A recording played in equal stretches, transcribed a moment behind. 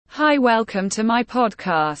Hi, welcome to my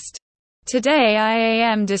podcast. Today I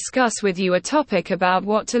am discuss with you a topic about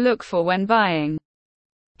what to look for when buying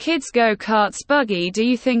kids go-karts. Buggy. Do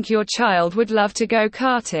you think your child would love to go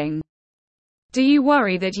karting? Do you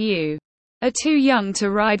worry that you are too young to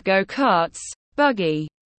ride go-karts? Buggy.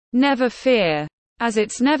 Never fear, as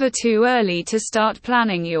it's never too early to start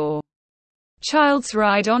planning your child's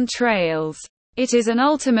ride on trails. It is an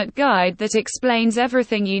ultimate guide that explains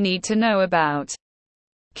everything you need to know about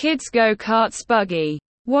kids go-karts. Buggy.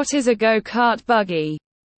 What is a go-kart buggy?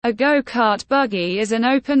 A go-kart buggy is an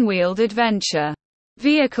open-wheeled adventure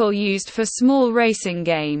vehicle used for small racing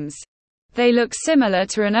games. They look similar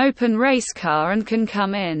to an open race car and can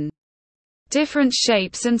come in different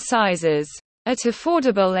shapes and sizes. At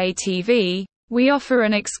Affordable ATV, we offer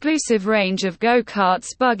an exclusive range of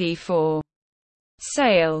go-karts buggy for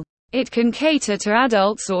sale. It can cater to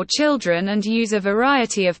adults or children and use a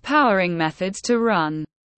variety of powering methods to run.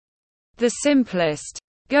 The simplest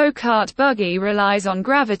go-kart buggy relies on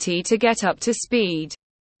gravity to get up to speed,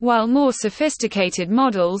 while more sophisticated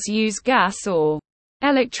models use gas or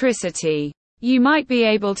electricity. You might be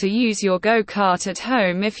able to use your go-kart at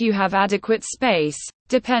home if you have adequate space,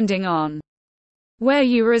 depending on where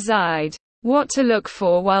you reside. What to look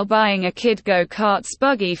for while buying a kid go-karts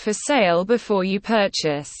buggy for sale before you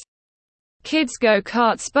purchase kids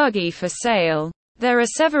go-karts buggy for sale. There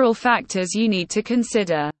are several factors you need to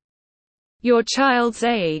consider. Your child's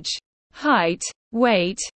age, height,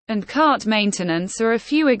 weight, and kart maintenance are a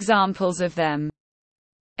few examples of them.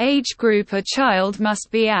 Age group: a child must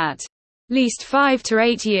be at least 5 to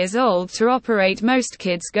 8 years old to operate most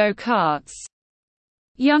kids go-karts.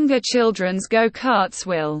 Younger children's go-karts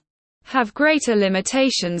will have greater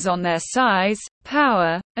limitations on their size,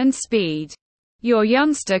 power, and speed. Your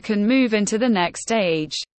youngster can move into the next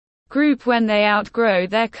age group when they outgrow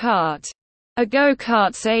their kart. A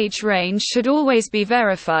go-kart's age range should always be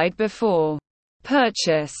verified before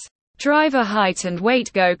purchase. Driver height and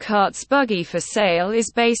weight: go-karts buggy for sale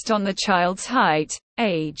is based on the child's height,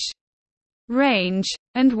 age, range,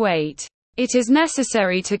 and weight. It is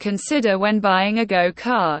necessary to consider when buying a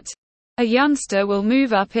go-kart. A youngster will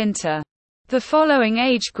move up into the following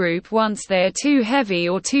age group once they are too heavy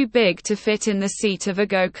or too big to fit in the seat of a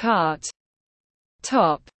go-kart.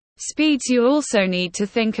 Top speeds: you'll also need to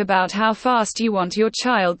think about how fast you want your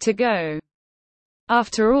child to go.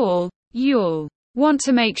 After all, you'll want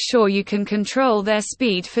to make sure you can control their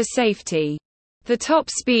speed for safety. The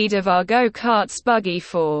top speed of our go-karts buggy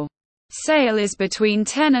for sale is between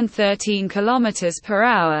 10 and 13 kilometers per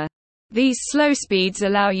hour. These slow speeds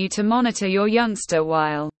allow you to monitor your youngster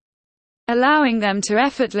while allowing them to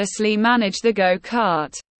effortlessly manage the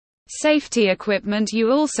go-kart. Safety equipment: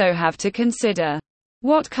 you also have to consider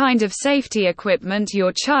what kind of safety equipment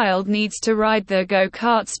your child needs to ride the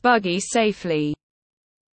go-karts buggy safely.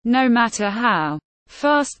 No matter how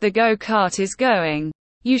fast the go-kart is going,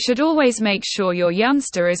 you should always make sure your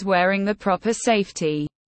youngster is wearing the proper safety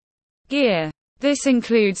gear. This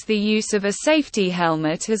includes the use of a safety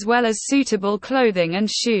helmet as well as suitable clothing and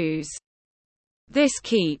shoes. This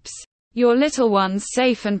keeps your little ones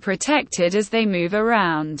safe and protected as they move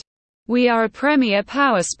around. We are a premier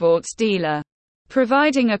powersports dealer,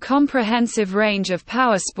 providing a comprehensive range of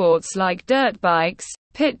powersports like dirt bikes,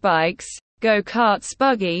 pit bikes, go-karts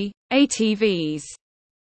buggy, ATVs,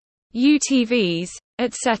 UTVs,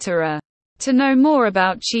 etc. To know more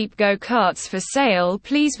about cheap go-karts for sale,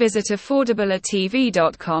 please visit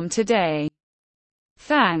affordableatv.com today.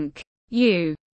 Thank you.